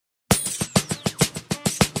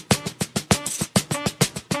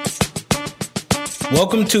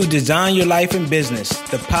Welcome to Design Your Life in Business,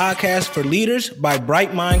 the podcast for leaders by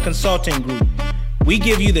Bright Mind Consulting Group. We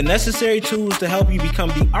give you the necessary tools to help you become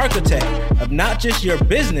the architect of not just your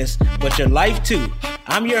business, but your life too.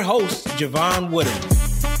 I'm your host, Javon Woodard.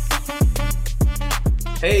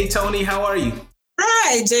 Hey, Toni, how are you?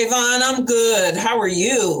 Hi, Javon. I'm good. How are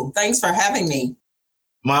you? Thanks for having me.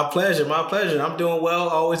 My pleasure. I'm doing well.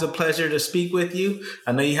 Always a pleasure to speak with you.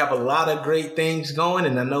 I know you have a lot of great things going,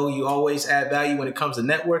 and I know you always add value when it comes to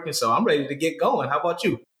networking. So I'm ready to get going. How about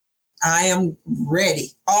you? I am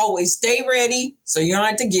ready. Always stay ready so you don't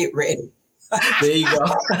have to get ready. There you go.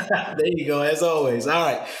 There you go, as always. All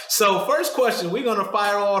right. So first question, we're going to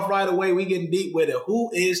fire off right away. We're getting deep with it.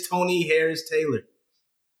 Who is Toni Harris-Taylor?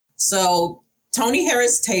 So Toni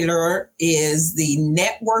Harris-Taylor is the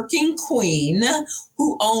networking queen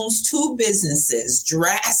who owns two businesses,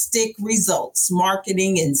 Drastic Results,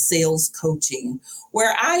 marketing and sales coaching,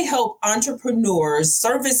 where I help entrepreneurs,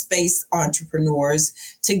 service-based entrepreneurs,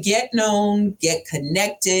 to get known, get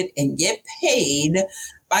connected, and get paid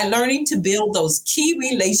by learning to build those key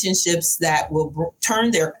relationships that will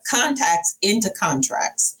turn their contacts into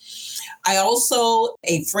contracts. I also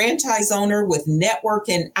a franchise owner with Network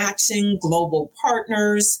in Action Global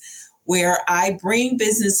Partners, where I bring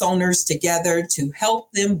business owners together to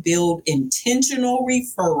help them build intentional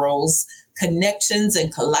referrals, connections,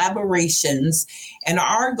 and collaborations. And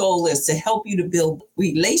our goal is to help you to build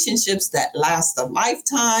relationships that last a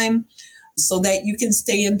lifetime so that you can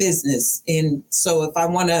stay in business. And so if I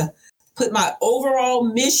want to put my overall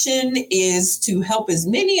mission is to help as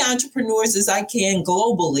many entrepreneurs as I can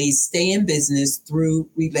globally stay in business through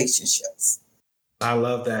relationships. I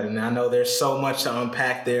love that. And I know there's so much to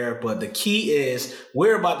unpack there, but the key is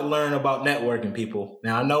we're about to learn about networking, people.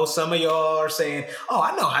 Now, I know some of y'all are saying, oh,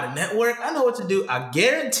 I know how to network. I know what to do. I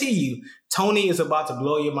guarantee you, Toni is about to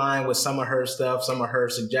blow your mind with some of her stuff, some of her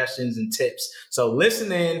suggestions and tips. So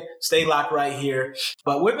listen in, stay locked right here.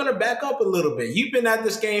 But we're going to back up a little bit. You've been at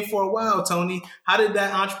this game for a while, Toni. How did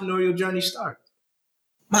that entrepreneurial journey start?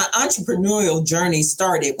 My entrepreneurial journey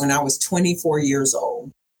started when I was 24 years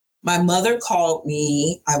old. My mother called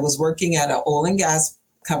me. I was working at an oil and gas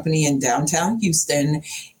company in downtown Houston,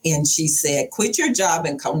 and she said, quit your job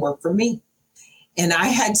and come work for me. And I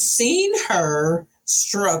had seen her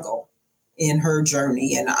struggle in her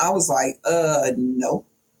journey, and I was like, no.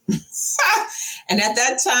 And at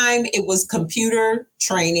that time, it was computer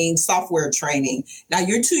training, software training. Now,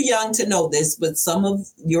 you're too young to know this, but some of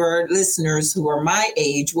your listeners who are my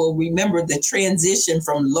age will remember the transition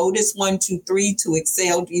from Lotus 1-2-3 to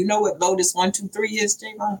Excel. Do you know what Lotus 1-2-3 is,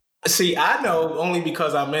 Javon? See, I know only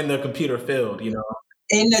because I'm in the computer field, you know.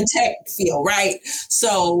 In the tech field, right?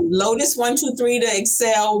 So Lotus 1-2-3 to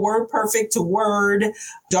Excel, WordPerfect to Word,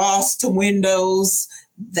 DOS to Windows.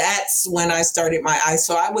 That's when I started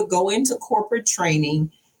so I would go into corporate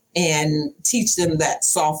training and teach them that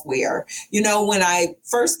software. You know, when I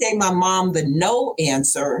first gave my mom the no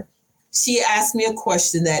answer, she asked me a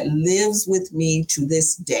question that lives with me to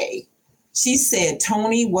this day. She said,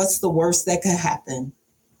 Toni, what's the worst that could happen?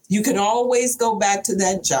 You could always go back to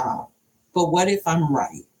that job, but what if I'm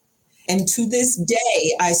right? And to this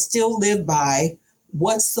day, I still live by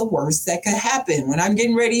what's the worst that could happen? When I'm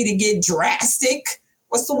getting ready to get drastic,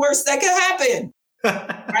 what's the worst that could happen?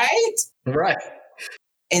 Right? Right.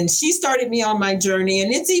 And she started me on my journey,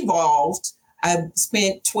 and it's evolved. I've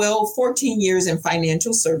spent 14 years in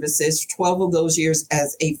financial services, 12 of those years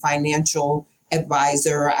as a financial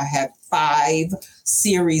advisor. I have 5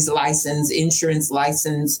 series license, insurance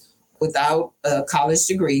license without a college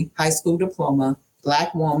degree, high school diploma,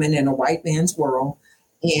 Black woman in a white man's world.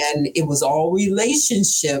 And it was all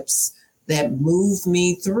relationships that moved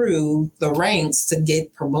me through the ranks to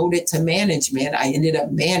get promoted to management. I ended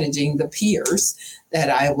up managing the peers that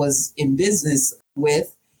I was in business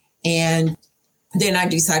with. And then I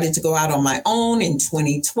decided to go out on my own in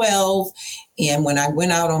 2012. And when I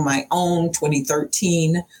went out on my own,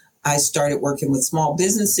 2013, I started working with small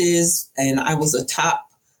businesses, and I was a top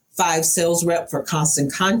 5 sales rep for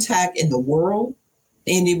Constant Contact in the world.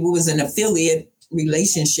 And it was an affiliate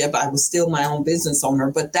relationship. I was still my own business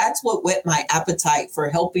owner, but that's what whet my appetite for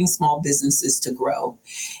helping small businesses to grow.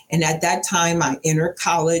 And at that time, I entered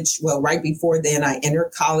college. Well, right before then, I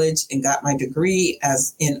entered college and got my degree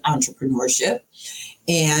in entrepreneurship.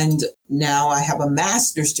 And now I have a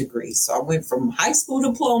master's degree. So I went from high school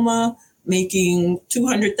diploma, making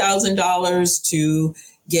 $200,000 to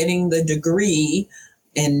getting the degree.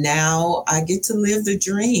 And now I get to live the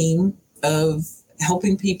dream of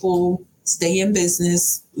helping people stay in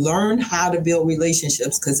business, learn how to build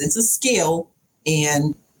relationships because it's a skill,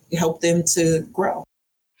 and help them to grow.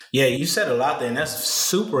 Yeah, you said a lot there, and that's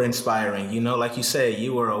super inspiring. Like you said,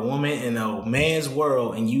 you were a woman in a man's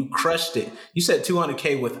world and you crushed it. You said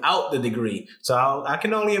 200K without the degree. So I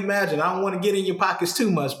can only imagine. I don't want to get in your pockets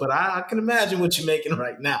too much, but I can imagine what you're making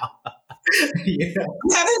right now. Yeah.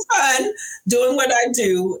 I'm having fun doing what I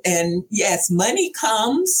do. And yes, money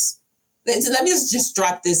comes. Let me just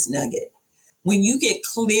drop this nugget. When you get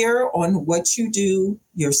clear on what you do,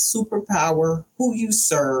 your superpower, who you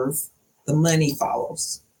serve, the money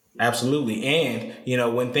follows. Absolutely. And,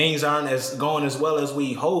 when things aren't going as well as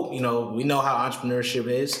we hope, we know how entrepreneurship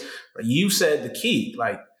is. You said the key,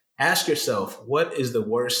 like, ask yourself, what is the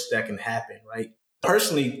worst that can happen, right?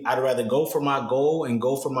 Personally, I'd rather go for my goal and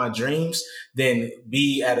go for my dreams than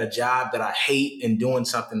be at a job that I hate and doing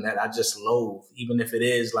something that I just loathe, even if it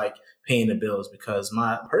is like paying the bills, because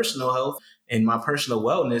my personal health and my personal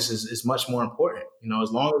wellness is much more important.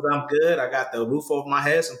 As long as I'm good, I got the roof over my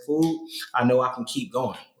head, some food, I know I can keep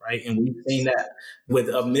going. Right. And we've seen that with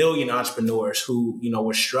a million entrepreneurs who,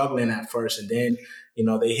 were struggling at first. And then,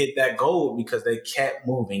 they hit that goal because they kept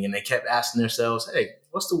moving and they kept asking themselves, hey,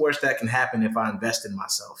 what's the worst that can happen if I invest in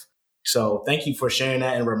myself? So thank you for sharing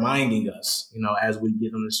that and reminding us, as we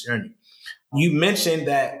get on this journey. You mentioned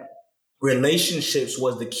that relationships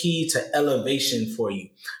was the key to elevation for you.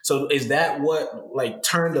 So is that what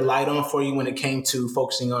turned the light on for you when it came to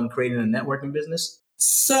focusing on creating a networking business?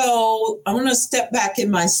 So I'm going to step back in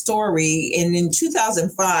my story. And in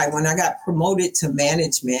 2005, when I got promoted to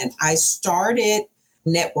management, I started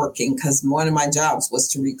networking because one of my jobs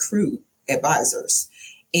was to recruit advisors.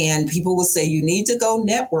 And people would say, you need to go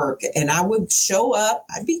network. And I would show up.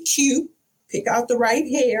 I'd be cute, pick out the right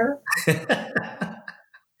hair.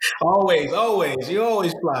 Always. You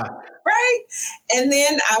always fly. Right. And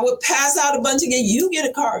then I would pass out a bunch of you get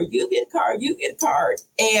a card, you get a card, you get a card.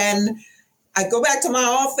 And I'd go back to my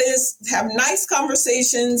office, have nice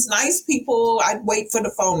conversations, nice people. I'd wait for the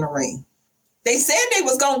phone to ring. They said they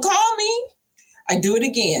was going to call me. I do it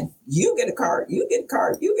again. You get a card, you get a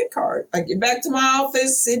card, you get a card. I get back to my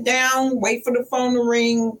office, sit down, wait for the phone to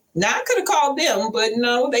ring. Now I could have called them, but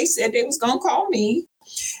no, they said they was going to call me.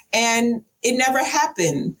 And it never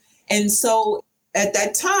happened. And so at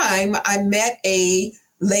that time, I met a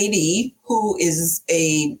lady who is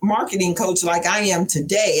a marketing coach like I am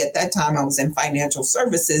today. At that time, I was in financial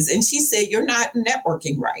services. And she said, you're not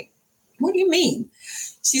networking right. What do you mean?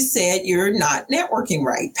 She said, you're not networking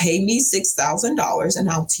right. Pay me $6,000 and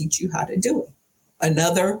I'll teach you how to do it.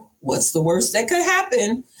 Another, what's the worst that could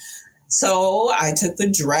happen? So I took the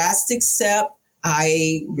drastic step.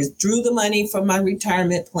 I withdrew the money from my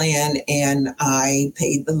retirement plan and I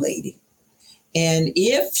paid the lady. And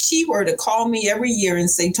if she were to call me every year and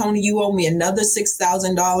say, Toni, you owe me another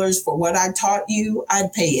 $6,000 for what I taught you,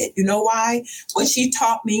 I'd pay it. You know why? What she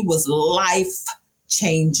taught me was life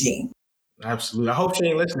changing. Absolutely. I hope she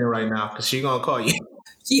ain't listening right now because she's going to call you.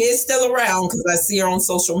 She is still around because I see her on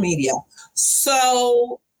social media.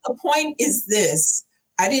 So the point is this.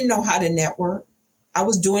 I didn't know how to network. I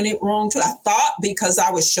was doing it wrong too. I thought because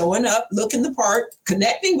I was showing up, looking the part,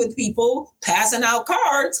 connecting with people, passing out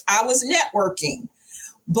cards, I was networking.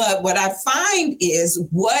 But what I find is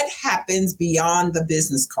what happens beyond the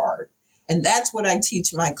business card. And that's what I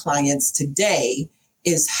teach my clients today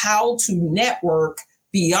is how to network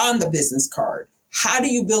beyond the business card. How do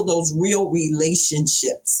you build those real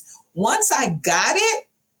relationships? Once I got it,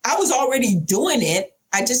 I was already doing it.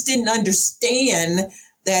 I just didn't understand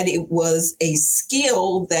that it was a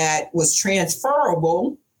skill that was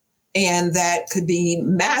transferable and that could be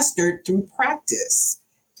mastered through practice.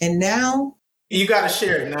 And now you got to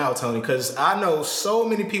share it now, Toni, because I know so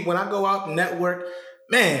many people when I go out and network,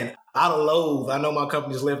 man, I loathe. I know my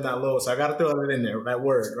company's Live Not Loathe, so I got to throw that in there, that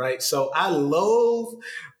word, right? So I loathe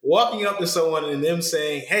walking up to someone and them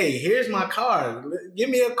saying, hey, here's my card. Give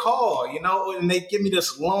me a call, and they give me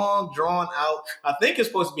this long, drawn out, I think it's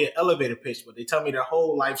supposed to be an elevator pitch, but they tell me their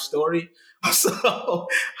whole life story. So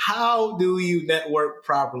how do you network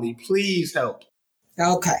properly? Please help.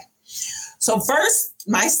 Okay. So first,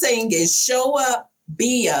 my saying is show up,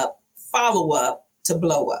 be up, follow up to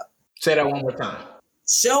blow up. Say that one more time.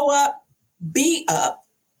 Show up, be up,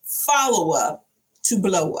 follow up to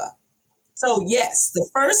blow up. So yes, the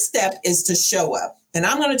first step is to show up. And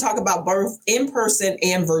I'm going to talk about both in-person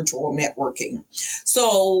and virtual networking.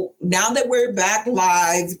 So now that we're back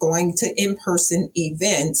live, going to in-person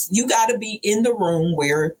events, you got to be in the room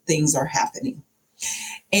where things are happening.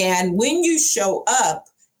 And when you show up,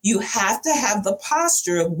 you have to have the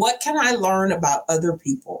posture of what can I learn about other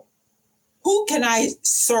people? Who can I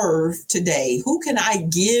serve today? Who can I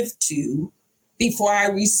give to before I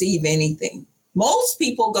receive anything? Most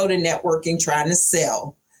people go to networking trying to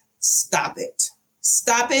sell. Stop it.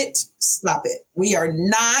 Stop it. Stop it. We are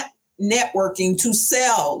not networking to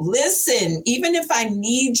sell. Listen, even if I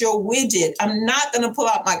need your widget, I'm not going to pull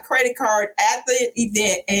out my credit card at the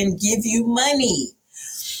event and give you money.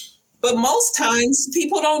 But most times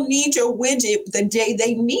people don't need your widget the day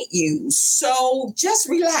they meet you. So just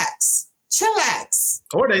relax, chillax.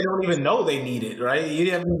 Or they don't even know they need it, right? You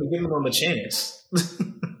haven't even given them a chance.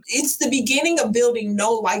 It's the beginning of building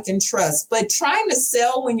know, like, and trust. But trying to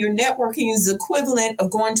sell when you're networking is equivalent of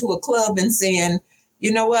going to a club and saying,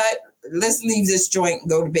 you know what, let's leave this joint and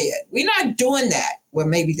go to bed. We're not doing that. Well,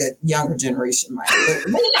 maybe the younger generation might,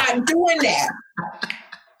 but we're not doing that.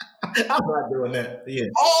 I'm not doing that. Yeah.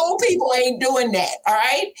 Old people ain't doing that. All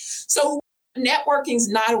right. So networking is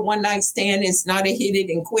not a one night stand. It's not a hit it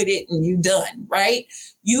and quit it and you done. Right.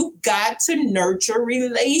 You got to nurture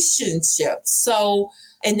relationships. So,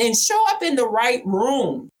 and then show up in the right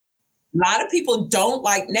room. A lot of people don't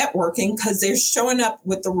like networking because they're showing up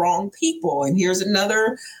with the wrong people. And here's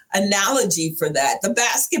another analogy for that. The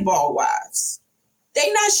basketball wives.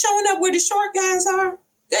 They not showing up where the short guys are.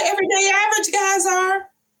 The everyday average guys are.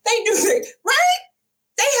 They do it, right?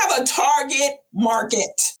 They have a target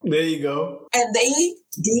market. There you go. And they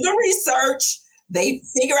do the research. They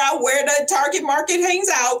figure out where the target market hangs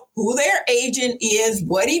out, who their agent is,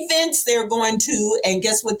 what events they're going to, and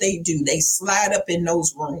guess what they do? They slide up in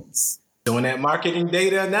those rooms. Doing that marketing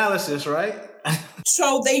data analysis, right?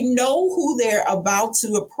 So they know who they're about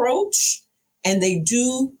to approach and they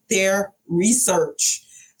do their research.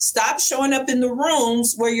 Stop showing up in the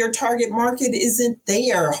rooms where your target market isn't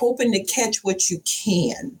there, hoping to catch what you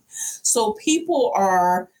can. So people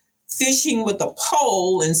are fishing with a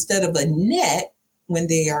pole instead of a net when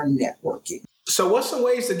they are networking. So what's some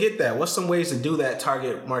ways to get that? What's some ways to do that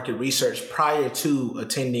target market research prior to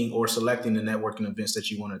attending or selecting the networking events that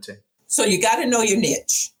you want to attend? So you got to know your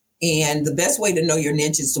niche. And the best way to know your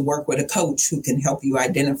niche is to work with a coach who can help you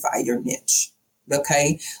identify your niche.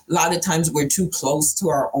 Okay. A lot of times we're too close to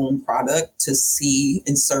our own product to see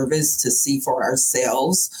and service to see for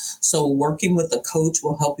ourselves. So working with a coach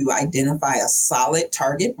will help you identify a solid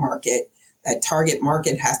target market. That target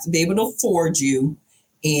market has to be able to afford you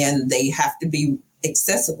and they have to be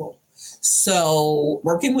accessible. So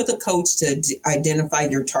working with a coach to identify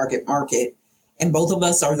your target market, and both of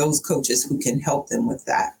us are those coaches who can help them with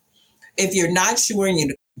that. If you're not sure and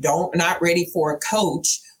you not ready for a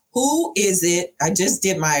coach, who is it? I just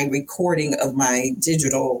did my recording of my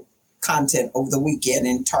digital content over the weekend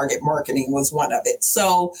and target marketing was one of it.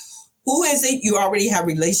 So who is it you already have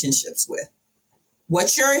relationships with?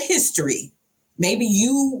 What's your history? Maybe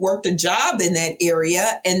you worked a job in that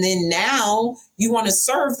area and then now you want to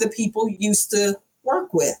serve the people you used to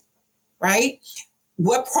work with, right?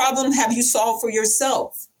 What problem have you solved for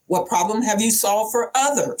yourself? What problem have you solved for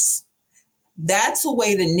others? That's a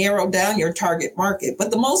way to narrow down your target market.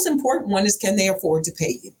 But the most important one is, can they afford to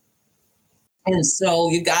pay you? And so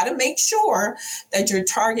you got to make sure that your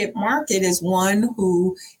target market is one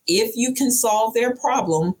who, if you can solve their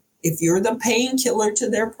problem, if you're the painkiller to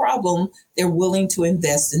their problem, they're willing to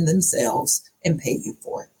invest in themselves and pay you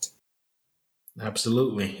for it.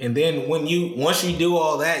 Absolutely. And then once you do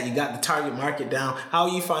all that, you got the target market down, how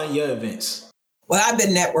you find your events? Well, I've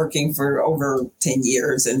been networking for over 10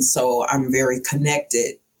 years, and so I'm very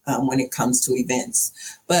connected when it comes to events.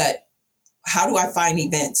 But how do I find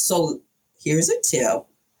events? So here's a tip.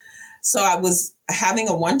 So I was having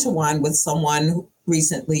a one-to-one with someone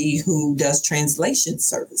recently who does translation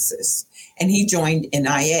services, and he joined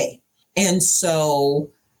NIA. And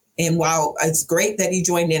while it's great that he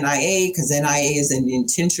joined NIA, because NIA is an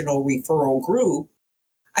intentional referral group,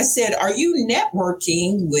 I said, are you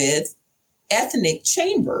networking with ethnic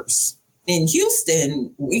chambers? In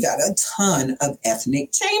Houston, we got a ton of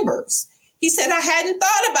ethnic chambers. He said, I hadn't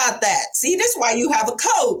thought about that. See, that's why you have a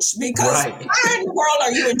coach, because right. Why in the world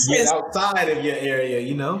are you Get outside of your area,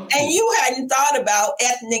 you know? And you hadn't thought about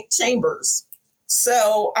ethnic chambers.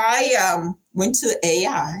 So I went to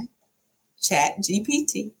AI, Chat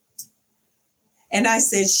GPT, and I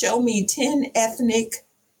said, show me 10 ethnic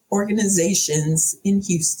organizations in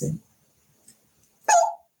Houston.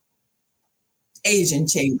 Asian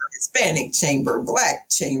chamber, Hispanic chamber, Black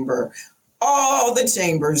chamber, all the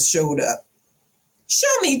chambers showed up. Show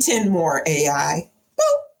me 10 more, AI.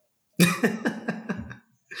 Boop.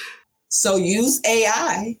 So use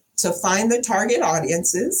AI to find the target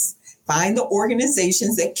audiences, find the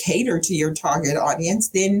organizations that cater to your target audience,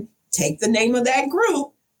 then take the name of that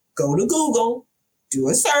group, go to Google, do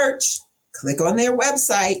a search, click on their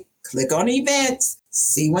website, click on events,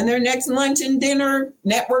 see when their next lunch and dinner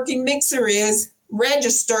networking mixer is,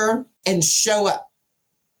 register, and show up.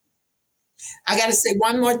 I got to say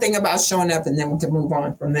one more thing about showing up and then we can move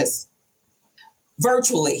on from this.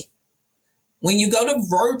 Virtually. When you go to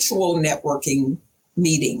virtual networking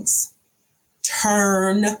meetings,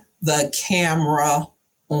 turn the camera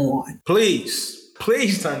on. Please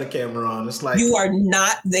turn the camera on. It's like you are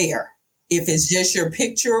not there. If it's just your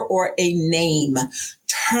picture or a name,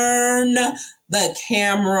 turn the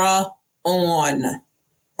camera on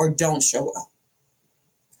or don't show up.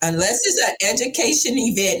 Unless it's an education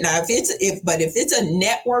event. Now, if it's a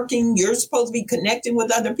networking, you're supposed to be connecting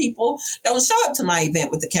with other people, don't show up to my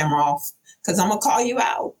event with the camera off because I'm going to call you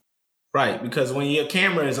out. Right, because when your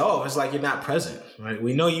camera is off, it's like you're not present, right?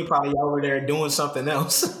 We know you probably over there doing something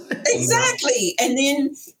else. Exactly. And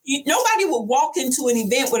then nobody will walk into an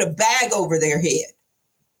event with a bag over their head.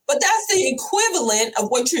 But that's the equivalent of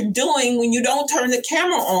what you're doing when you don't turn the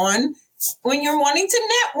camera on when you're wanting to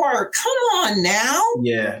network. Come on now.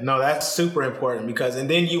 Yeah, no, that's super important because, and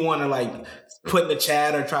then you want to like put in the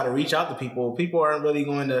chat or try to reach out to people. People aren't really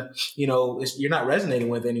going to, you're not resonating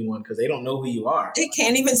with anyone because they don't know who you are. They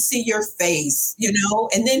can't even see your face,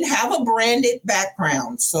 and then have a branded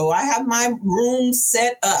background. So I have my room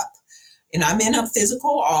set up and I'm in a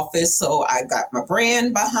physical office. So I got my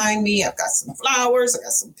brand behind me. I've got some flowers. I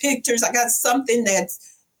got some pictures. I got something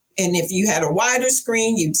and if you had a wider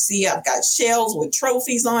screen, you'd see I've got shelves with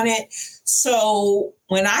trophies on it. So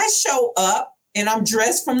when I show up and I'm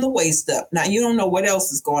dressed from the waist up, now you don't know what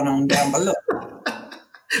else is going on down below.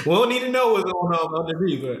 We don't need to know what's going on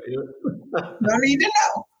underneath. Don't need to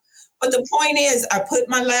know. But the point is, I put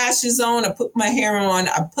my lashes on, I put my hair on,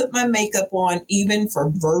 I put my makeup on, even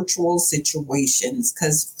for virtual situations,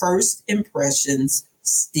 because first impressions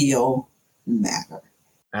still matter.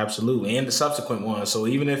 Absolutely. And the subsequent ones. So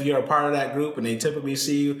even if you're a part of that group and they typically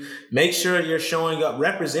see you, make sure you're showing up,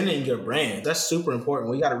 representing your brand. That's super important.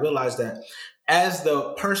 We got to realize that as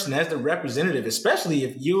the person, as the representative, especially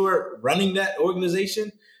if you're running that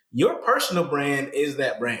organization, your personal brand is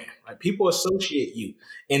that brand. Like people associate you.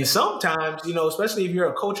 And sometimes, especially if you're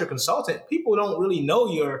a coach or consultant, people don't really know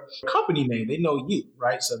your company name. They know you,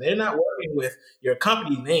 right? So they're not working with your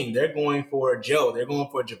company name. They're going for Joe. They're going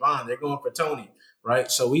for Javon. They're going for Toni, right?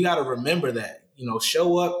 So we got to remember that,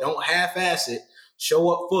 show up, don't half-ass it, show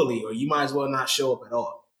up fully, or you might as well not show up at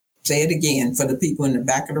all. Say it again for the people in the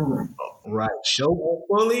back of the room. Right. Show up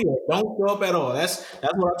fully or don't show up at all. That's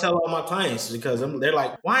what I tell all my clients because they're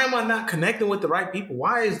like, why am I not connecting with the right people?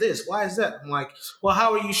 Why is this? Why is that? I'm like, well,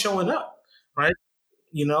 how are you showing up? Right.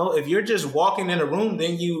 If you're just walking in a room,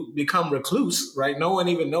 then you become recluse, right? No one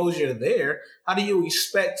even knows you're there. How do you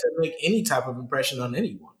expect to make any type of impression on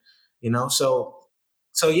anyone?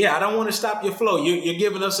 So yeah, I don't want to stop your flow. You're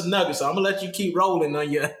giving us a nugget, so I'm gonna let you keep rolling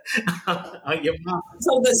on your on your mouth.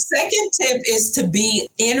 So the second tip is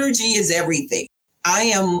energy is everything. I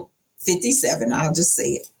am 57. I'll just say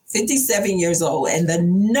it. 57 years old, and the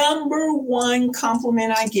number one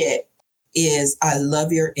compliment I get is I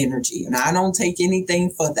love your energy, and I don't take anything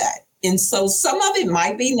for that. And so some of it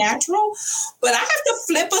might be natural, but I have to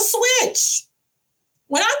flip a switch.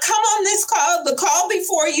 When I come on this call, the call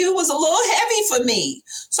before you was a little heavy for me.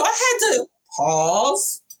 So I had to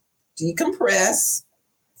pause, decompress,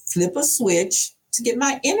 flip a switch to get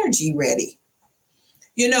my energy ready.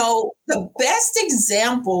 The best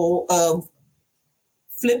example of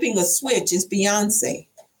flipping a switch is Beyonce.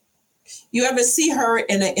 You ever see her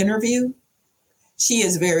in an interview? She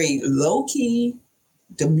is very low-key,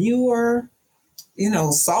 demure,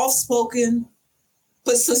 soft-spoken.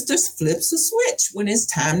 But sisters flips a switch when it's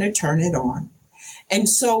time to turn it on. And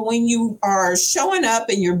so when you are showing up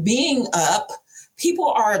and you're being up, people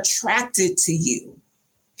are attracted to you.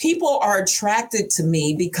 People are attracted to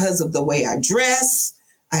me because of the way I dress.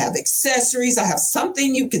 I have accessories. I have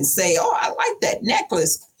something you can say, oh, I like that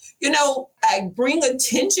necklace. I bring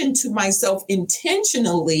attention to myself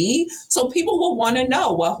intentionally so people will want to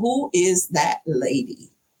know, well, who is that lady?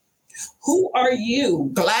 Who are you?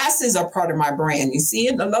 Glasses are part of my brand. You see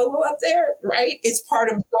in the logo up there, right? It's part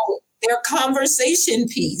of their conversation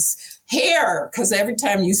piece. Hair, because every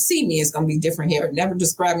time you see me, it's going to be different hair. Never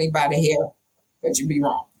describe me by the hair, but you'd be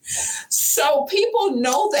wrong. So people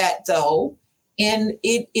know that though, and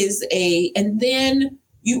and then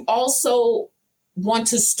you also want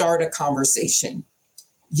to start a conversation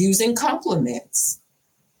using compliments.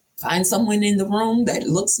 Find someone in the room that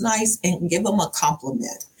looks nice and give them a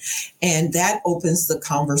compliment. And that opens the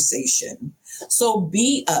conversation. So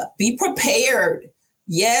be prepared.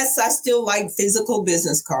 Yes, I still like physical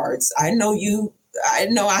business cards. I know you I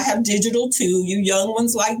know I have digital too. You young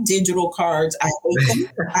ones like digital cards. I hate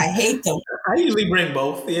them. I hate them. I usually bring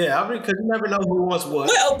both. Yeah, because you never know who wants what.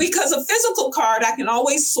 Well, because a physical card, I can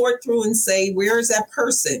always sort through and say, where is that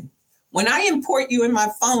person? When I import you in my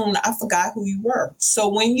phone, I forgot who you were. So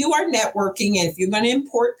when you are networking, and if you're going to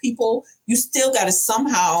import people, you still got to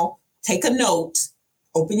somehow take a note,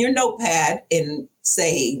 open your notepad and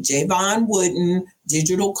say Javon Wooden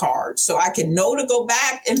digital card. So I can know to go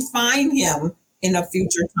back and find him in a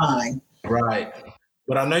future time. Right.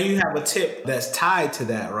 But I know you have a tip that's tied to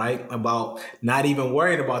that, right? About not even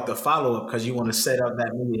worried about the follow-up because you want to set up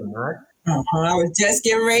that medium, right? I was just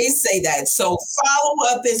getting ready to say that. So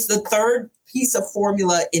follow-up is the third piece of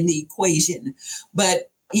formula in the equation.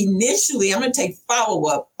 But initially, I'm going to take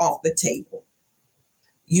follow-up off the table.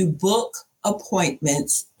 You book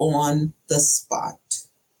appointments on the spot.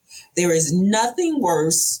 There is nothing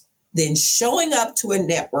worse than showing up to a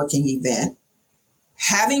networking event,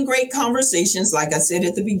 having great conversations, like I said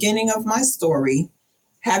at the beginning of my story,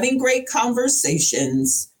 having great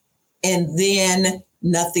conversations, and then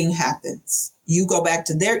nothing happens. You go back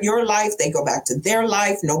to your life, they go back to their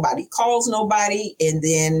life, nobody calls nobody, and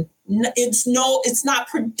then it's not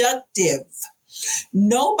productive.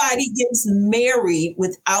 Nobody gets married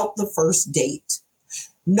without the first date.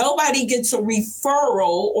 Nobody gets a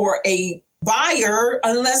referral or a buyer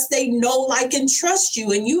unless they know, like, and trust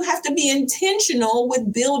you. And you have to be intentional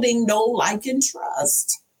with building know, like, and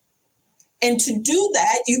trust. And to do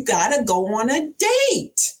that, you got to go on a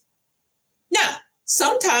date. Now,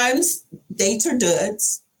 sometimes dates are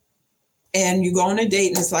duds. And you go on a date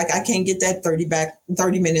and it's like, I can't get that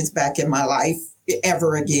 30 minutes back in my life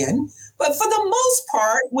ever again. But for the most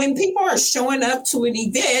part, when people are showing up to an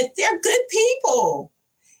event, they're good people.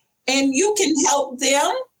 And you can help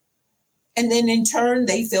them. And then in turn,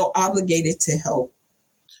 they feel obligated to help.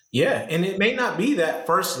 Yeah. And it may not be that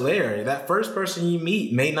first layer. That first person you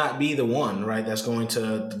meet may not be the one, right, that's going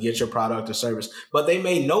to get your product or service. But they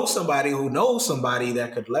may know somebody who knows somebody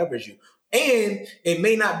that could leverage you. And it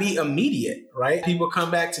may not be immediate, right? People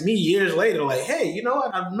come back to me years later like, hey, you know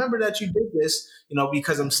what? I remember that you did this,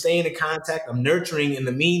 because I'm staying in contact. I'm nurturing in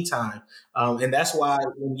the meantime. And that's why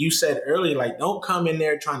when you said earlier, like, don't come in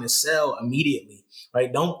there trying to sell immediately,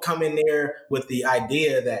 right? Don't come in there with the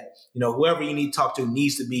idea that, whoever you need to talk to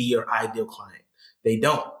needs to be your ideal client. They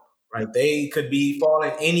don't. Right. They could fall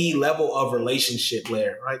at any level of relationship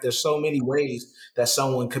layer. Right. There's so many ways that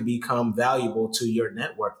someone could become valuable to your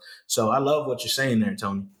network. So I love what you're saying there,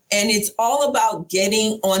 Toni. And it's all about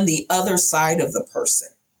getting on the other side of the person.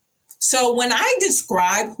 So when I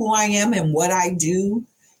describe who I am and what I do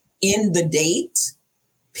in the date,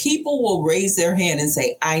 people will raise their hand and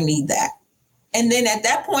say, I need that. And then at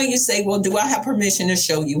that point, you say, well, do I have permission to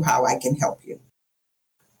show you how I can help you?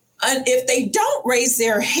 And if they don't raise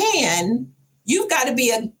their hand, you've got to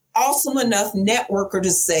be an awesome enough networker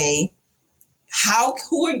to say,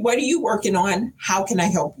 what are you working on? How can I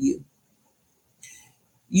help you?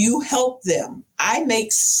 You help them. I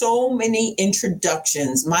make so many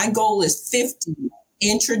introductions. My goal is 50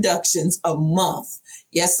 introductions a month.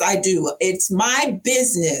 Yes, I do. It's my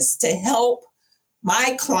business to help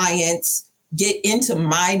my clients get into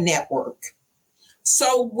my network.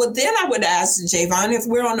 So then I would ask Javon, if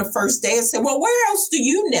we're on the first day, I say, well, where else do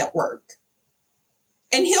you network?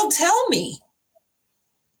 And he'll tell me.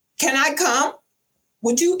 Can I come?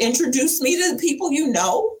 Would you introduce me to the people you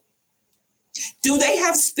know? Do they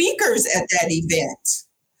have speakers at that event?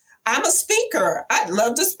 I'm a speaker. I'd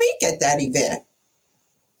love to speak at that event.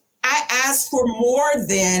 I ask for more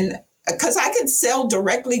than, because I can sell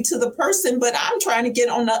directly to the person, but I'm trying to get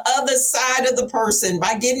on the other side of the person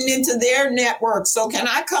by getting into their network. So can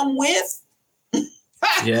I come with?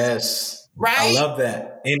 Yes. Right. I love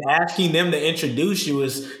that. And asking them to introduce you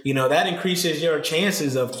is, that increases your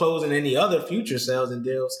chances of closing any other future sales and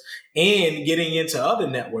deals and getting into other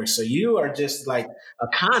networks. So you are just like a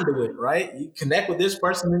conduit, right? You connect with this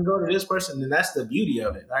person and go to this person. And that's the beauty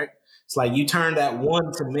of it, right? It's like you turn that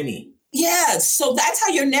one to many. Yes. So that's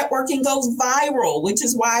how your networking goes viral, which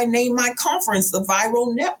is why I named my conference the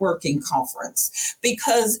Viral Networking Conference,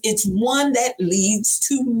 because it's one that leads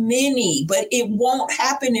to many, but it won't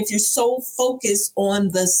happen if you're so focused on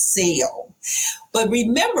the sale. But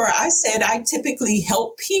remember, I said I typically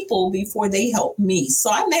help people before they help me.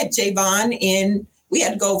 So I met Javon we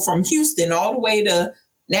had to go from Houston all the way to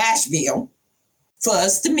Nashville for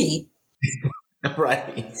us to meet.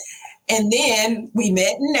 Right. And then we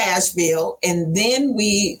met in Nashville, and then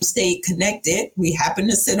we stayed connected. We happened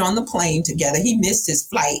to sit on the plane together. He missed his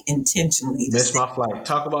flight intentionally. Missed my flight.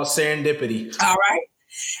 Talk about serendipity. All right.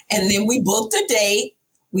 And then we booked a date.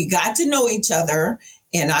 We got to know each other,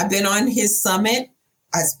 and I've been on his summit.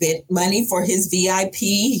 I spent money for his VIP.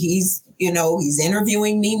 He's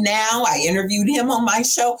interviewing me now. I interviewed him on my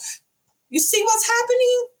show. You see what's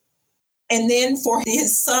happening? And then for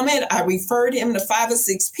his summit, I referred him to 5 or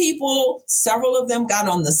 6 people. Several of them got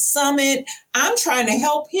on the summit. I'm trying to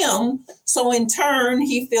help him. So in turn,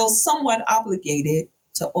 he feels somewhat obligated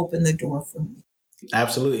to open the door for me.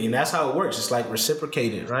 Absolutely. And that's how it works. It's like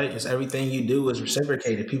reciprocated, right? It's everything you do is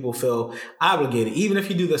reciprocated. People feel obligated. Even if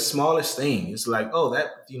you do the smallest thing, it's like, oh,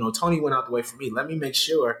 that, Toni went out the way for me. Let me make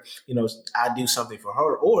sure, I do something for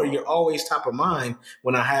her. Or you're always top of mind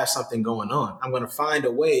when I have something going on. I'm going to find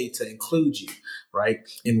a way to include you, right,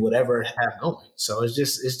 in whatever I have going. So it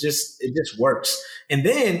just works. And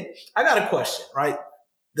then I got a question, right?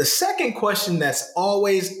 The second question that's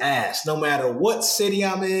always asked, no matter what city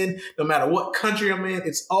I'm in, no matter what country I'm in,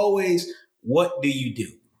 it's always, what do you do?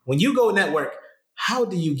 When you go network, how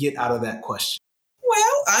do you get out of that question?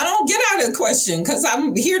 Well, I don't get out of the question because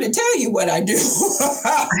I'm here to tell you what I do. So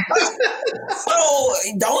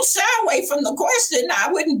don't shy away from the question.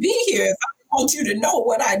 I wouldn't be here if I want you to know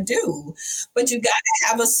what I do. But you got to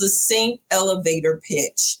have a succinct elevator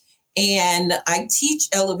pitch. And I teach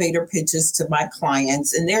elevator pitches to my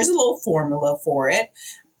clients, and there's a little formula for it.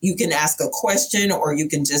 You can ask a question, or you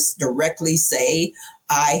can just directly say,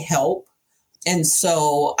 I help. And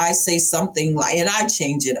so I say something like, and I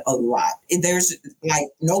change it a lot. There's like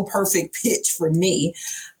no perfect pitch for me.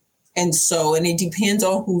 And it depends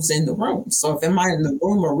on who's in the room. So if I'm in the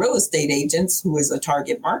room of real estate agents, who is a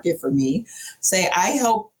target market for me, say, I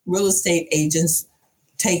help real estate agents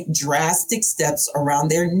take drastic steps around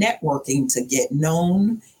their networking to get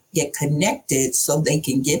known, get connected so they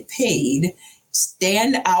can get paid,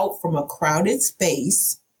 stand out from a crowded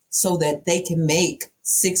space so that they can make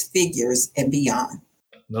 6 figures and beyond.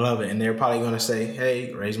 I love it. And they're probably going to say,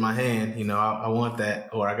 hey, raise my hand. I want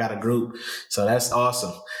that, or I got a group. So that's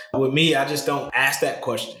awesome. With me, I just don't ask that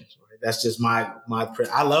question. That's just my.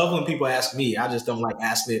 I love when people ask me. I just don't like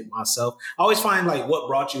asking it myself. I always find like, what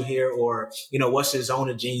brought you here, or what's your zone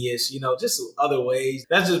of genius? Just other ways.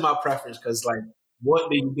 That's just my preference, because like, what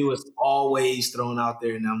do you do is always thrown out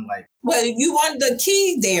there, and I'm like, well, you want the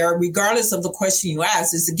key there, regardless of the question you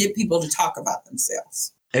ask, is to get people to talk about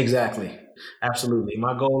themselves. Exactly, absolutely.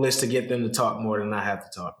 My goal is to get them to talk more than I have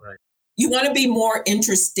to talk. Right. You want to be more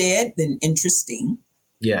interested than interesting.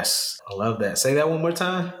 Yes, I love that. Say that one more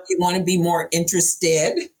time. You want to be more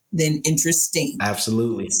interested than interesting.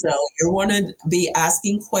 Absolutely. So you want to be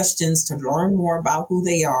asking questions to learn more about who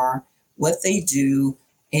they are, what they do,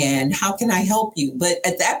 and how can I help you? But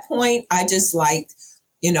at that point, I just like,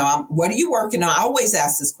 what are you working on? I always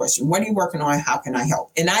ask this question. What are you working on? How can I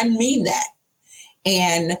help? And I mean that.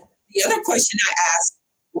 And the other question I ask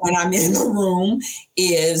when I'm in the room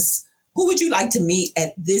is, who would you like to meet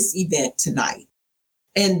at this event tonight?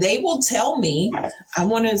 And they will tell me, I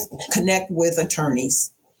want to connect with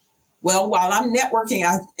attorneys. Well, while I'm networking,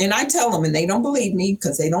 I tell them, and they don't believe me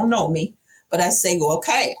because they don't know me, but I say, well,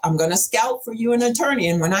 okay, I'm going to scout for you an attorney.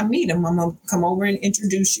 And when I meet them, I'm going to come over and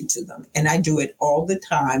introduce you to them. And I do it all the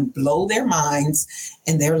time, blow their minds.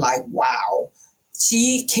 And they're like, wow,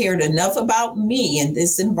 she cared enough about me in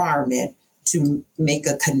this environment to make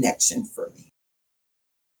a connection for me.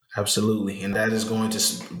 Absolutely. And that is going to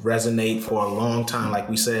resonate for a long time. Like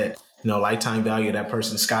we said, lifetime value of that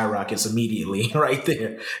person skyrockets immediately right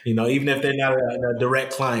there, even if they're not a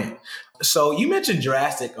direct client. So you mentioned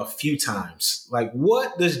drastic a few times. Like,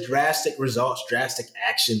 what does drastic results, drastic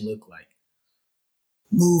action look like?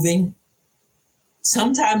 Moving.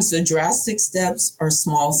 Sometimes the drastic steps are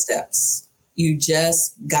small steps. You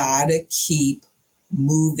just gotta keep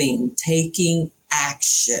moving, taking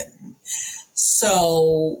action.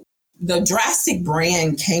 So the drastic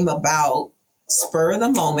brand came about spur of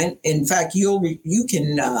the moment. In fact, you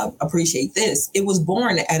can appreciate this. It was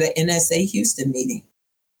born at an NSA Houston meeting.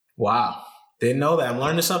 Wow. Didn't know that. I'm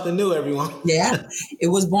learning something new, everyone. Yeah. It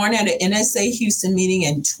was born at an NSA Houston meeting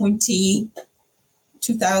in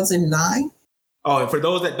 2009. Oh, and for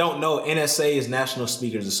those that don't know, NSA is National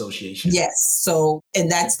Speakers Association. Yes. So, and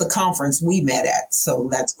that's the conference we met at. So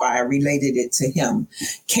that's why I related it to him.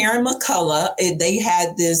 Karen McCullough, they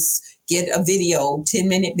had this, get a video,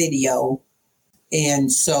 10-minute video.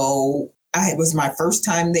 And so it was my first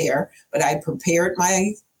time there, but I prepared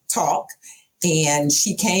my talk and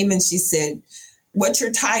she came and she said, what's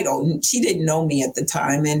your title? And she didn't know me at the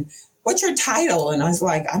time. And what's your title? And I was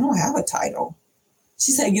like, I don't have a title.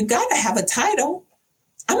 She said, you got to have a title.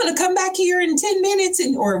 I'm going to come back here in 10 minutes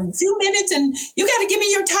or a few minutes and you got to give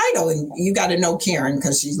me your title. And you got to know Karen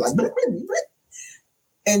because she's like,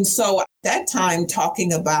 And so at that time,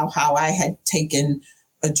 talking about how I had taken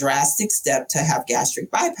a drastic step to have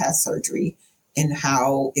gastric bypass surgery and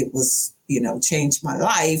how it was, changed my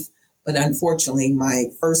life. But unfortunately, my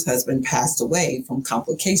first husband passed away from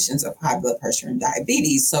complications of high blood pressure and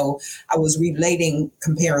diabetes. So I was relating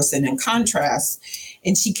comparison and contrast.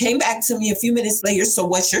 And she came back to me a few minutes later. So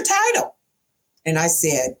what's your title? And I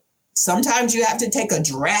said, sometimes you have to take a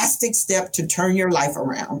drastic step to turn your life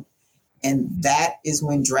around. And that is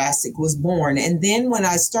when Drastic was born. And then when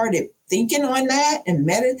I started thinking on that and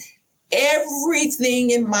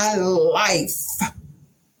everything in my life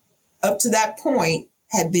up to that point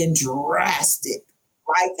had been drastic,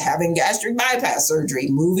 like having gastric bypass surgery,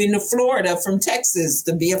 moving to Florida from Texas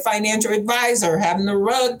to be a financial advisor, having the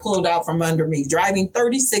rug pulled out from under me, driving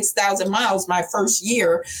 36,000 miles my first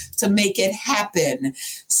year to make it happen.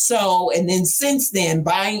 So, and then since then,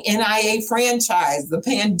 buying NIA franchise, the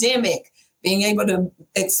pandemic, being able to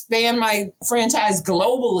expand my franchise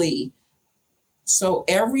globally. So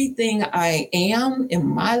everything I am in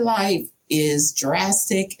my life is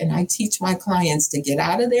drastic. And I teach my clients to get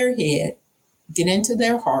out of their head, get into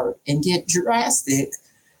their heart, and get drastic.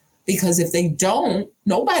 Because if they don't,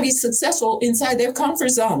 nobody's successful inside their comfort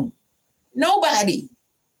zone. Nobody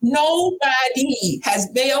has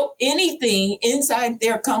built anything inside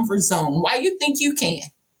their comfort zone. Why you think you can?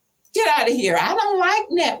 Get out of here. I don't like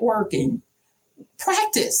networking.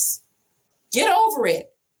 Practice. Get over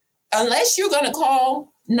it. Unless you're going to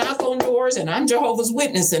knock on doors, and I'm Jehovah's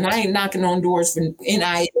Witness, and I ain't knocking on doors for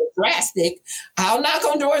NIA Drastic. I'll knock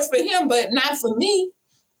on doors for him, but not for me.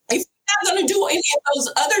 If you're not going to do any of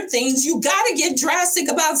those other things, you got to get drastic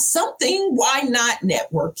about something. Why not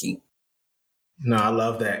networking? No, I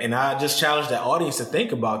love that. And I just challenge the audience to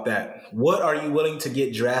think about that. What are you willing to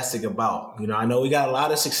get drastic about? I know we got a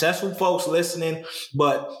lot of successful folks listening,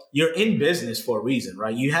 but you're in business for a reason,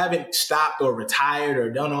 right? You haven't stopped or retired or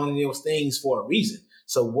done all of those things for a reason.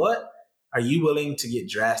 So what are you willing to get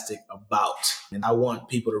drastic about? And I want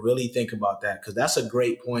people to really think about that, because that's a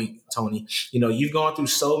great point, Toni. You've gone through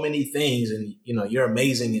so many things, and, you're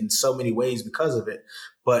amazing in so many ways because of it.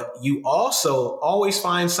 But you also always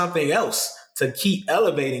find something else to keep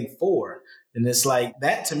elevating for. And it's like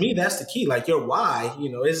that, to me, that's the key. Like your why,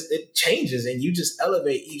 it changes and you just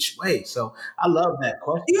elevate each way. So I love that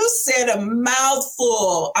question. You said a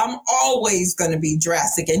mouthful. I'm always going to be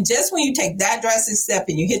drastic. And just when you take that drastic step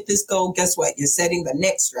and you hit this goal, guess what? You're setting the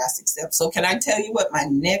next drastic step. So can I tell you what my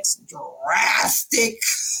next drastic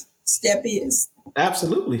step is?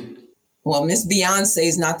 Absolutely. Well, Miss Beyonce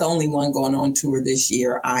is not the only one going on tour this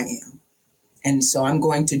year. I am. And so I'm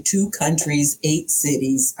going to 2 countries, 8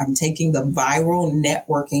 cities. I'm taking the Viral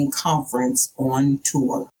Networking Conference on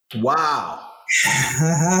tour. Wow.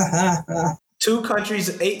 2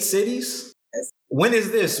 countries, 8 cities? Yes. When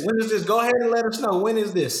is this? Go ahead and let us know. When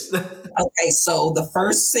is this? Okay, so the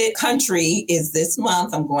first country is this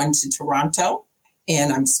month. I'm going to Toronto,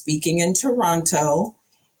 and I'm speaking in Toronto.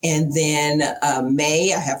 And then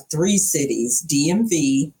May, I have 3 cities,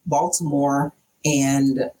 DMV, Baltimore,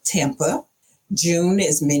 and Tampa. June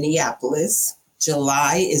is Minneapolis.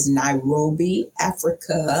 July is Nairobi,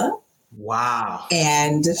 Africa. Wow.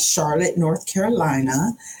 And Charlotte, North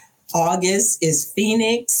Carolina. August is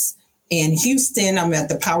Phoenix and Houston. I'm at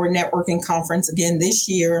the Power Networking Conference again this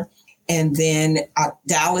year. And then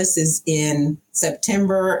Dallas is in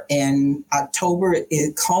September, and October,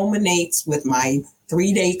 it culminates with my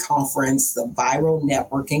 3-day conference, the Viral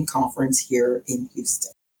Networking Conference here in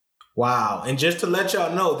Houston. Wow. And just to let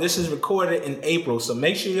y'all know, this is recorded in April. So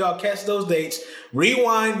make sure y'all catch those dates.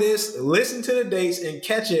 Rewind this, listen to the dates, and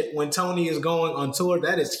catch it when Toni is going on tour.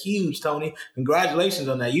 That is huge, Toni. Congratulations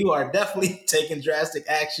on that. You are definitely taking drastic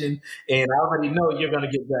action. And I already know you're going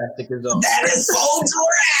to get drastic as well. That is so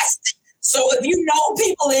drastic. So if you know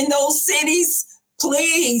people in those cities,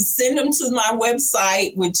 please send them to my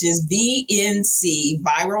website, which is VNC,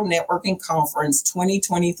 Viral Networking Conference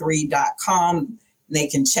 2023.com. They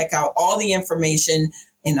can check out all the information,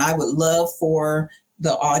 and I would love for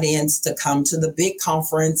the audience to come to the big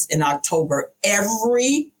conference in October.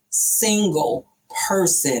 Every single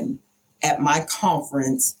person at my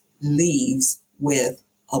conference leaves with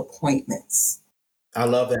appointments. I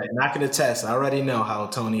love that. And I can attest. I already know how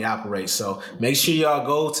Toni operates. So make sure y'all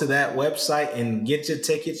go to that website and get your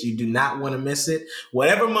tickets. You do not want to miss it.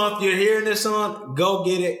 Whatever month you're hearing this on, go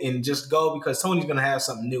get it and just go, because Toni's going to have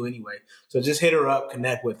something new anyway. So just hit her up,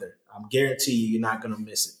 connect with her. I guarantee you're not going to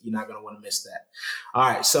miss it. You're not going to want to miss that. All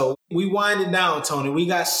right. So we winding down, Toni. We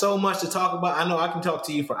got so much to talk about. I know I can talk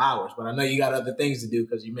to you for hours, but I know you got other things to do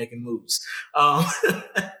because you're making moves.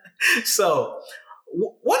 So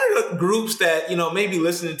what are the groups that, maybe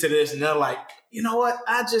listening to this and they're like, you know what?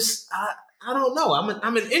 I don't know.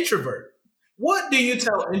 I'm an introvert. What do you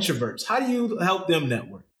tell introverts? How do you help them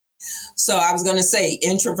network? So I was going to say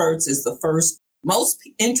introverts is the first. Most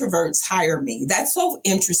introverts hire me. That's so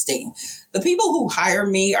interesting. The people who hire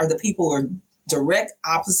me are the people who are direct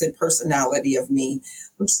opposite personality of me,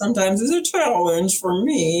 which sometimes is a challenge for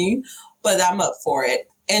me, but I'm up for it.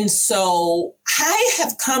 And so I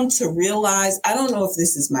have come to realize, I don't know if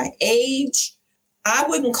this is my age. I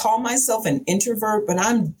wouldn't call myself an introvert, but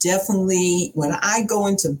I'm definitely, when I go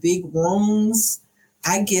into big rooms,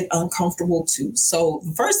 I get uncomfortable too. So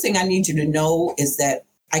the first thing I need you to know is that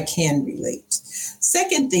I can relate.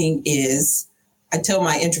 Second thing is, I tell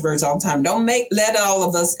my introverts all the time, let all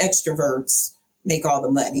of us extroverts make all the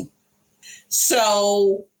money.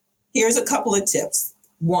 So here's a couple of tips.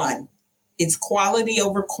 One, it's quality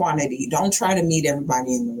over quantity. Don't try to meet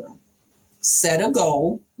everybody in the room. Set a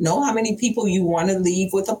goal. Know how many people you want to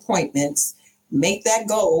leave with appointments. Make that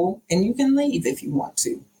goal, and you can leave if you want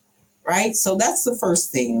to, right? So that's the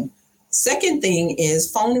first thing. Second thing is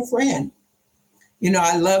phone a friend.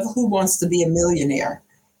 I love Who Wants to Be a Millionaire?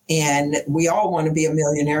 And we all want to be a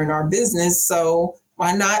millionaire in our business. So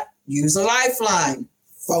why not use a lifeline?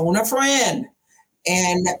 Phone a friend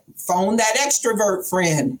and phone that extrovert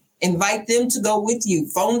friend. Invite them to go with you.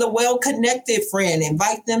 Phone the well-connected friend.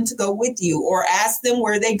 Invite them to go with you, or ask them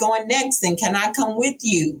where they're going next and can I come with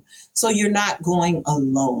you? So you're not going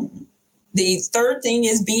alone. The third thing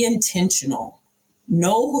is be intentional.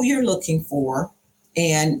 Know who you're looking for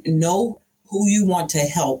and know who you want to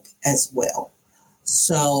help as well.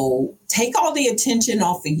 So take all the attention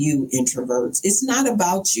off of you, introverts. It's not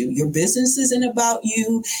about you. Your business isn't about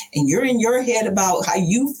you, and you're in your head about how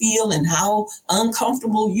you feel and how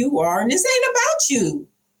uncomfortable you are. And this ain't about you.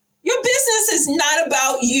 Your business is not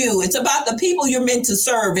about you. It's about the people you're meant to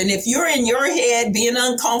serve. And if you're in your head being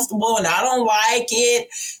uncomfortable and I don't like it,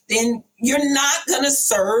 then you're not going to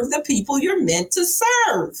serve the people you're meant to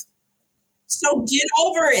serve. So get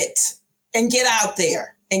over it and get out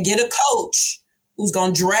there and get a coach who's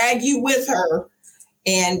going to drag you with her,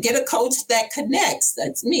 and get a coach that connects.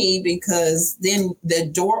 That's me, because then the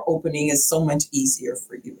door opening is so much easier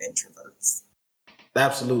for you introverts.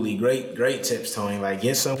 Absolutely. Great tips, Toni. Like,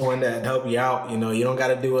 get someone that help you out. You don't got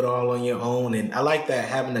to do it all on your own. And I like that,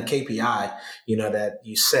 having a KPI, that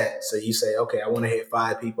you set. So you say, okay, I want to hit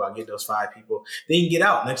 5 people. I'll get those 5 people. Then you get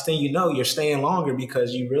out. Next thing you know, you're staying longer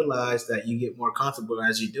because you realize that you get more comfortable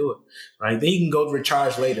as you do it. Right. Then you can go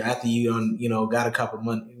recharge later after you, got a couple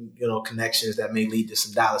months, connections that may lead to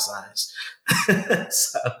some dollar signs.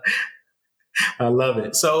 So I love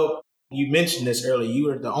it. So you mentioned this earlier. You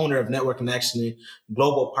are the owner of Network Connection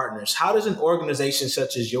Global Partners. How does an organization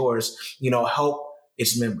such as yours, help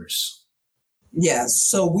its members? Yes.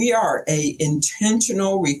 So we are a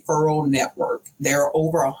intentional referral network. There are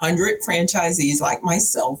over 100 franchisees like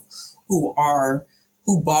myself who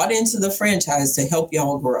bought into the franchise to help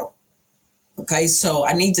y'all grow. Okay. So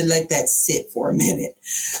I need to let that sit for a minute.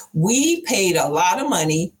 We paid a lot of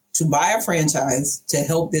money to buy a franchise to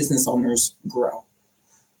help business owners grow.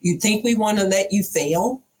 You think we want to let you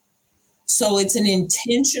fail? So it's an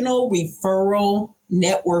intentional referral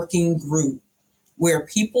networking group where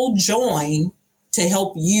people join to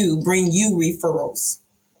help you, bring you referrals.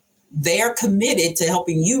 They're committed to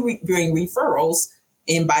helping you bring referrals.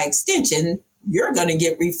 And by extension, you're going to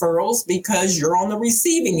get referrals because you're on the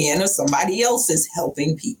receiving end of somebody else is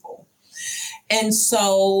helping people. And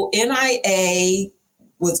so NIA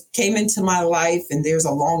came into my life, and there's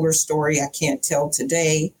a longer story I can't tell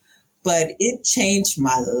today, but it changed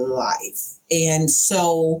my life. And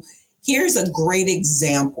so here's a great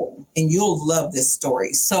example, and you'll love this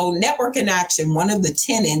story. So Network in Action, one of the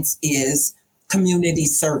tenets is community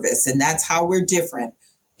service, and that's how we're different.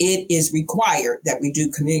 It is required that we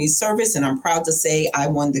do community service, and I'm proud to say I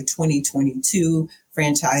won the 2022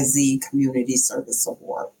 Franchisee Community Service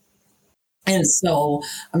Award. And so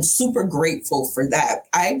I'm super grateful for that.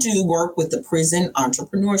 I do work with the Prison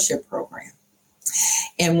Entrepreneurship Program.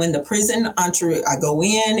 And when the I go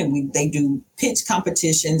in and they do pitch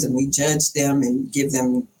competitions, and we judge them and give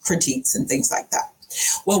them critiques and things like that.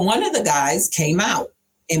 Well, one of the guys came out,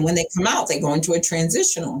 and when they come out, they go into a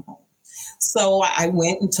transitional home. So I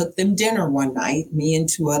went and took them dinner one night, me and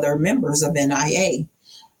 2 other members of NIA.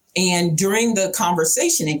 And during the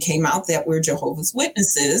conversation, it came out that we're Jehovah's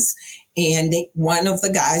Witnesses. And one of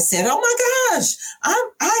the guys said, "Oh my gosh,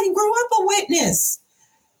 I grew up a witness."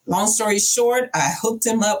 Long story short, I hooked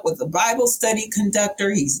him up with a Bible study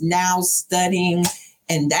conductor. He's now studying,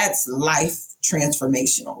 and that's life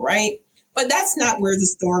transformational, right? But that's not where the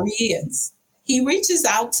story is. He reaches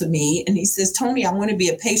out to me and he says, Toni, I want to be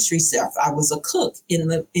a pastry chef. I was a cook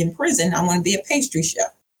in prison. I want to be a pastry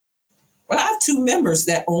chef. Well, I have 2 members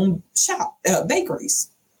that own bakeries.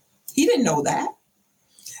 He didn't know that.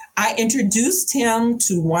 I introduced him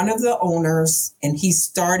to one of the owners and he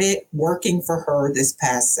started working for her this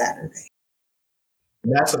past Saturday.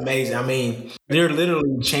 That's amazing. I mean, you're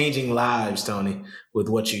literally changing lives, Toni, with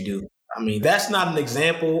what you do. I mean, that's not an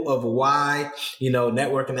example of why,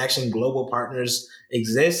 Network Connection Global Partners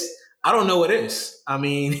exist. I don't know what is. I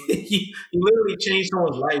mean, you literally changed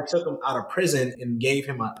someone's life, took him out of prison and gave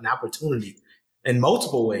him an opportunity in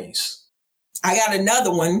multiple ways. I got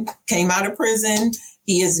another one, came out of prison.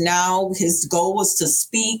 He is now, his goal was to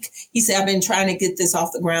speak. He said, I've been trying to get this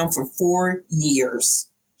off the ground for 4 years.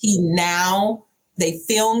 He met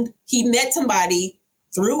somebody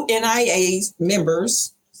through NIA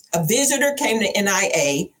members. A visitor came to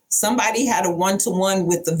NIA. Somebody had a one-to-one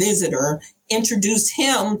with the visitor, introduced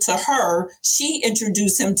him to her. She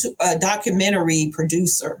introduced him to a documentary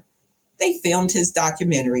producer. They filmed his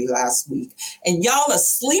documentary last week. And y'all are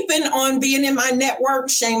sleeping on being in my network.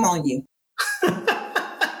 Shame on you.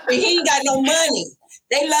 He ain't got no money.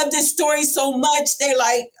 They love this story so much. They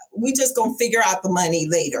like, we just gonna figure out the money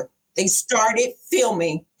later. They started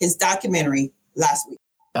filming his documentary last week.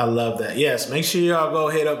 I love that. Yes, make sure y'all go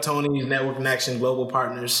hit up Toni's Network Connection Global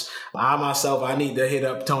Partners. I need to hit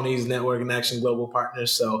up Toni's Network Connection Global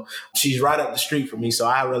Partners. So she's right up the street from me, so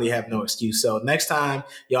I really have no excuse. So next time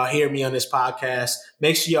y'all hear me on this podcast,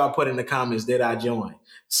 make sure y'all put in the comments, did I join?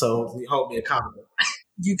 So hold me accountable.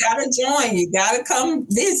 You got to join. You got to come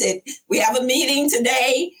visit. We have a meeting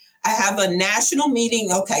today. I have a national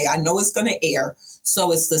meeting. Okay, I know it's going to air.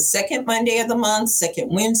 So it's the second Monday of the month, second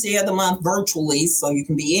Wednesday of the month virtually. So you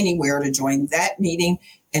can be anywhere to join that meeting.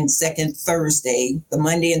 And second Thursday, the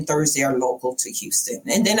Monday and Thursday are local to Houston.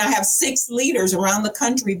 And then I have 6 leaders around the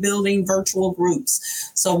country building virtual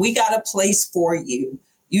groups. So we got a place for you.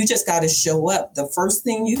 You just got to show up. The first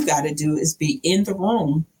thing you got to do is be in the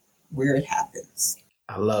room where it happens.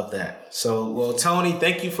 I love that. So, well, Toni,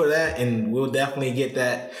 thank you for that. And we'll definitely get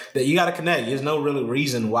that you got to connect. There's no real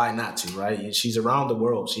reason why not to, right? She's around the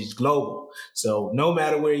world. She's global. So no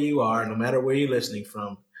matter where you are, no matter where you're listening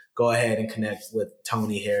from, go ahead and connect with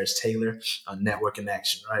Toni Harris Taylor on Network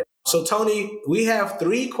Connection, right? So, Toni, we have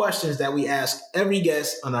 3 questions that we ask every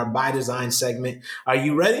guest on our By Design segment. Are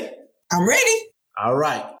you ready? I'm ready. All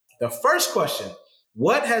right. The first question,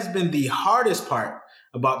 what has been the hardest part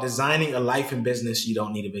about designing a life and business you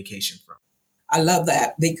don't need a vacation from? I love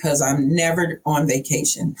that because I'm never on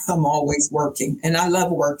vacation. I'm always working and I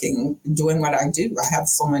love working, doing what I do. I have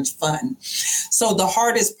so much fun. So the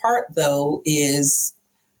hardest part though is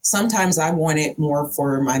sometimes I want it more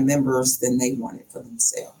for my members than they want it for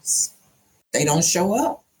themselves. They don't show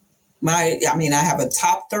up. I have a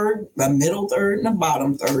top third, a middle third, and a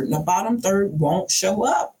bottom third, and the bottom third won't show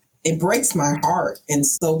up. It breaks my heart. And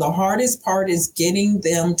so the hardest part is getting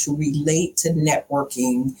them to relate to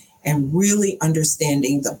networking and really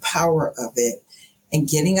understanding the power of it and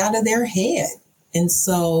getting out of their head. And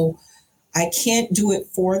so I can't do it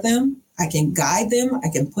for them. I can guide them. I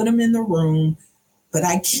can put them in the room, but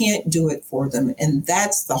I can't do it for them. And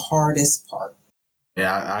that's the hardest part.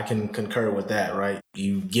 Yeah, I can concur with that, right?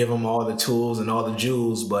 You give them all the tools and all the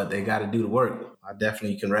jewels, but they got to do the work. I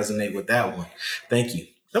definitely can resonate with that one. Thank you.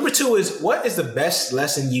 Number 2 is, what is the best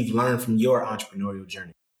lesson you've learned from your entrepreneurial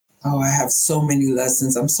journey? Oh, I have so many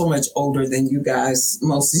lessons. I'm so much older than you guys.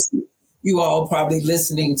 Most of you all probably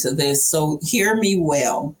listening to this. So hear me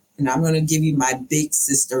well. And I'm going to give you my big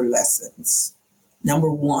sister lessons. Number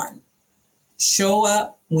 1, show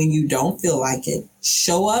up when you don't feel like it.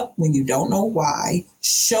 Show up when you don't know why.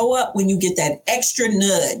 Show up when you get that extra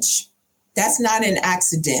nudge. That's not an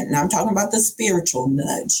accident. And I'm talking about the spiritual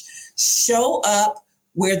nudge. Show up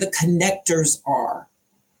where the connectors are.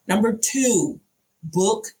 Number 2,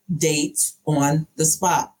 book dates on the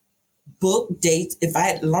spot. Book dates. If I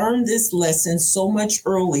had learned this lesson so much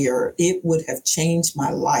earlier, it would have changed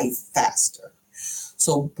my life faster.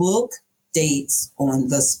 So book dates on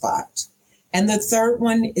the spot. And the third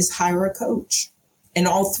one is hire a coach. And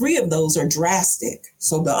all 3 of those are drastic.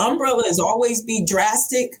 So the umbrella is always be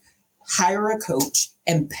drastic, hire a coach,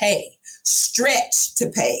 and pay. Stretch to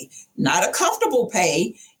pay, not a comfortable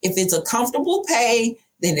pay. If it's a comfortable pay,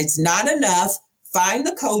 then it's not enough. Find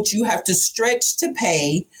the coach. You have to stretch to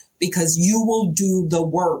pay because you will do the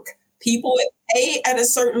work. People pay at a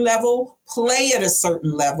certain level, play at a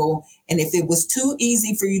certain level. And if it was too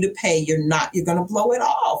easy for you to pay, you're going to blow it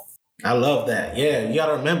off. I love that. Yeah, you got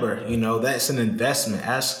to remember, that's an investment.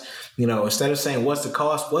 Ask Instead of saying what's the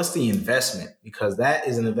cost, what's the investment? Because that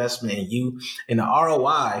is an investment in you, and the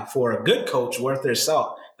ROI for a good coach worth their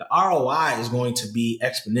salt. The ROI is going to be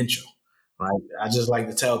exponential. Right? I just like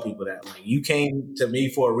to tell people that, like, you came to me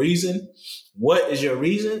for a reason. What is your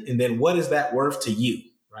reason? And then what is that worth to you?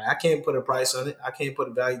 Right? I can't put a price on it. I can't put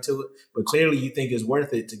a value to it, but clearly you think it's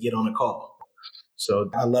worth it to get on a call. So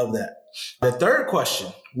I love that. The third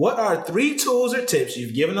question, what are 3 tools or tips?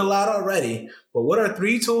 You've given a lot already, but what are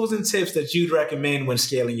 3 tools and tips that you'd recommend when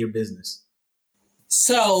scaling your business?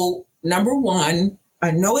 So number 1,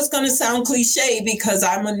 I know it's going to sound cliche because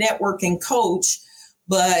I'm a networking coach,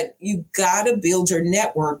 but you got to build your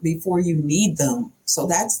network before you need them. So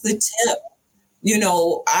that's the tip.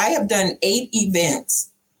 I have done 8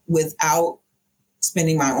 events without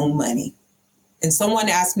spending my own money. And someone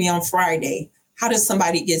asked me on Friday, how does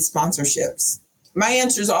somebody get sponsorships? My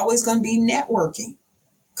answer is always going to be networking.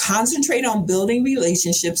 Concentrate on building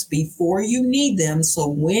relationships before you need them. So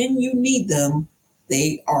when you need them,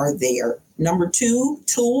 they are there. Number 2,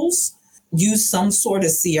 tools. Use some sort of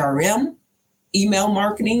CRM, email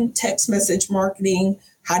marketing, text message marketing.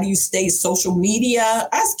 How do you stay social media?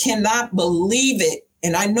 I cannot believe it.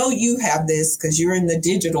 And I know you have this because you're in the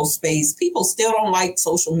digital space. People still don't like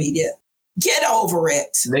social media. Get over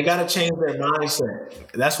it. They got to change their mindset.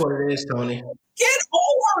 That's what it is, Toni. Get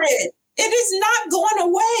over it. It is not going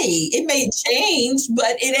away. It may change,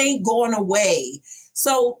 but it ain't going away.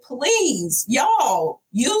 So please, y'all,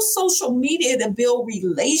 use social media to build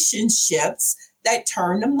relationships that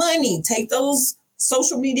turn to money. Take those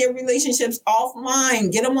social media relationships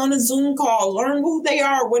offline. Get them on a Zoom call. Learn who they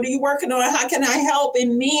are. What are you working on? How can I help?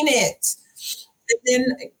 And mean it. And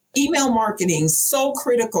then email marketing, so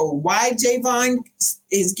critical. Why Javon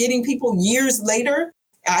is getting people years later.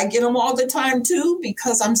 I get them all the time too,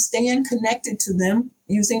 because I'm staying connected to them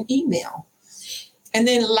using email. And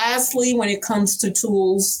then lastly, when it comes to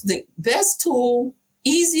tools, the best tool,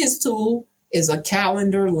 easiest tool is a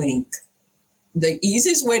calendar link. The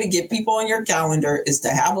easiest way to get people on your calendar is to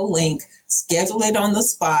have a link, schedule it on the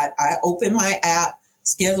spot. I open my app,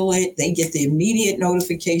 schedule it. They get the immediate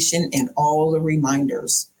notification and all the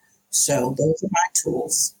reminders. So those are my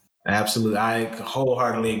tools. Absolutely. I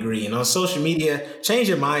wholeheartedly agree. And on social media, change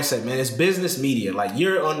your mindset, man. It's business media. Like,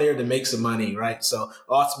 you're on there to make some money, right? So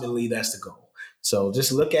ultimately, that's the goal. So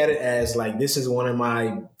just look at it as like, this is one of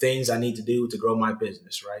my things I need to do to grow my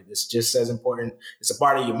business, right? It's just as important. It's a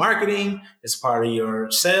part of your marketing, it's a part of your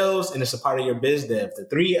sales, and it's a part of your biz dev. The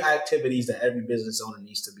 3 activities that every business owner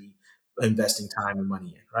needs to be investing time and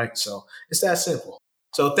money in, right? So it's that simple.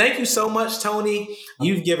 So thank you so much, Toni.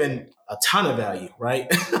 You've given a ton of value,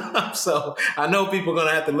 right? So I know people are going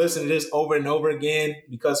to have to listen to this over and over again,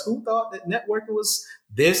 because who thought that networking was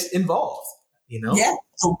this involved, Yeah.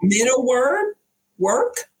 So middle word,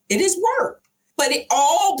 work. It is work. But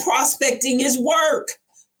all prospecting is work.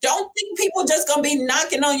 Don't think people just going to be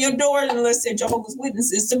knocking on your door unless they're Jehovah's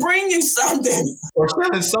Witnesses to bring you something. Or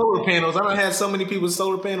selling solar panels. I don't have so many people with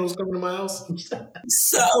solar panels coming to my house.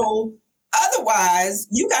 So otherwise,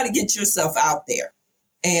 you got to get yourself out there,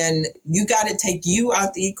 and you got to take you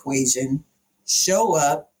out the equation, show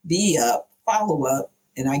up, be up, follow up,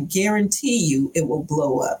 and I guarantee you it will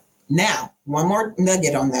blow up. Now, one more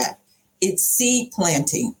nugget on that. It's seed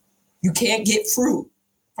planting. You can't get fruit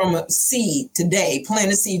from a seed today,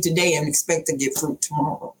 plant a seed today and expect to get fruit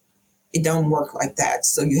tomorrow. It don't work like that.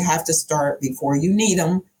 So you have to start before you need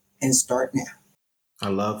them, and start now. I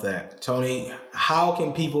love that. Toni, how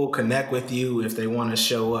can people connect with you if they want to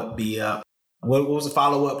show up, be up? What was the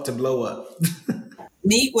follow-up to blow up?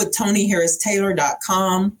 Meet with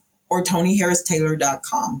ToniHarrisTaylor.com or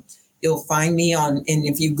ToniHarrisTaylor.com. You'll find me on, and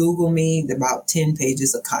if you Google me, about 10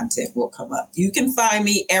 pages of content will come up. You can find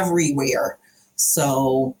me everywhere.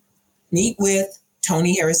 So meet with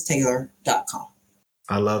ToniHarrisTaylor.com.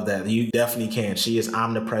 I love that. You definitely can. She is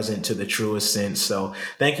omnipresent to the truest sense. So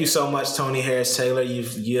thank you so much, Toni Harris Taylor.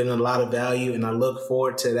 You've given a lot of value, and I look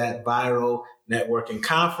forward to that viral networking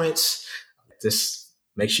conference. Just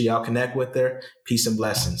make sure y'all connect with her. Peace and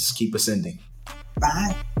blessings. Keep ascending.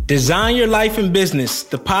 Bye. Design Your Life in Business,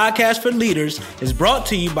 the podcast for leaders, is brought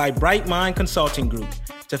to you by Bright Mind Consulting Group.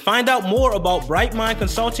 To find out more about Bright Mind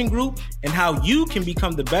Consulting Group and how you can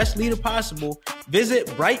become the best leader possible, visit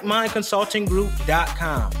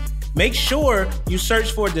brightmindconsultinggroup.com. Make sure you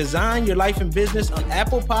search for Design Your Life in Business on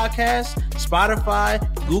Apple Podcasts, Spotify,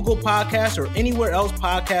 Google Podcasts, or anywhere else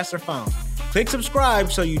podcasts are found. Click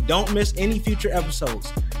subscribe so you don't miss any future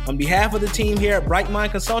episodes. On behalf of the team here at Bright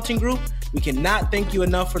Mind Consulting Group, we cannot thank you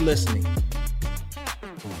enough for listening.